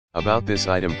About this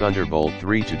item: Thunderbolt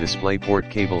 3 to DisplayPort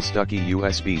cable. Stouchi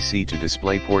USB-C to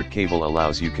DisplayPort cable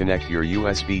allows you connect your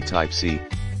USB Type-C,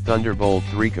 Thunderbolt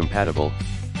 3 compatible,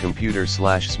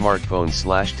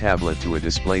 computer/smartphone/tablet to a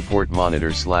DisplayPort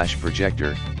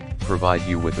monitor/projector, provide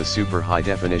you with a super high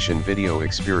definition video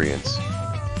experience.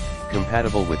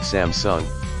 Compatible with Samsung,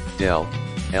 Dell,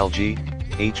 LG,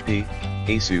 HP,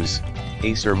 Asus,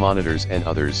 Acer monitors and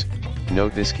others.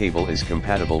 Note this cable is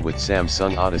compatible with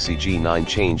Samsung Odyssey G9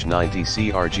 Change 90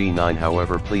 CRG9.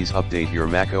 However, please update your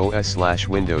Mac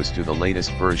OS/Windows to the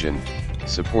latest version.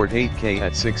 Support 8K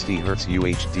at 60Hz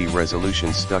UHD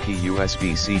resolution. Stouchi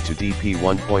USB-C to DP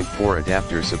 1.4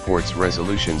 adapter supports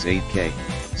resolutions 8K,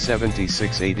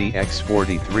 7680 x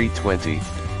 4320,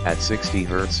 at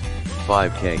 60Hz,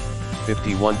 5K,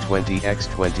 5120 x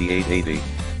 2880,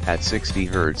 at 60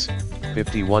 Hz,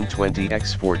 5120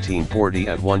 x 1440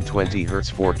 at 120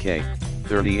 Hz, 4K,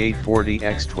 3840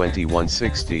 x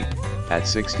 2160, at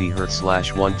 60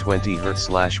 Hz/120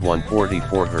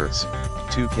 Hz/144 Hz,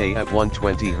 2K at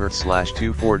 120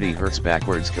 Hz/240 Hz.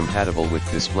 Backwards compatible with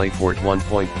DisplayPort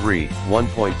 1.3,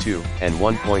 1.2, and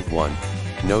 1.1.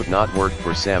 Note not work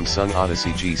for Samsung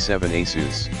Odyssey G7,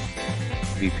 Asus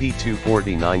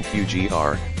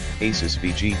VP249QGR, Asus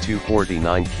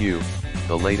VG249Q.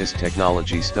 The latest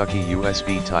technology. Stouchi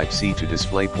USB Type-C to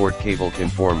DisplayPort cable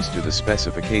conforms to the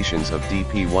specifications of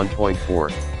DP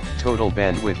 1.4, total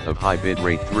bandwidth of high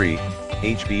bitrate 3,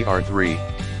 HBR3,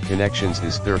 connections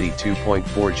is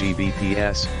 32.4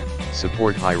 Gbps,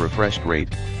 support high refresh rate,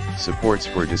 supports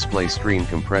for display stream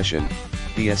compression,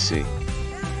 DSC.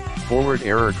 Forward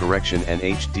error correction and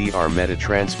HDR meta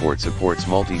transport. Supports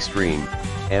multi-stream,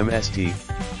 MST,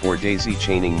 for daisy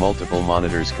chaining multiple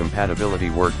monitors. Compatibility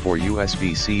work for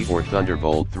USB-C or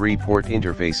Thunderbolt 3 port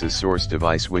interfaces. Source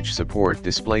device which support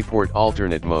DisplayPort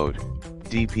alternate mode,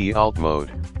 DP alt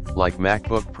mode, like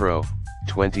MacBook Pro,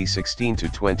 2016 to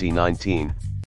 2019.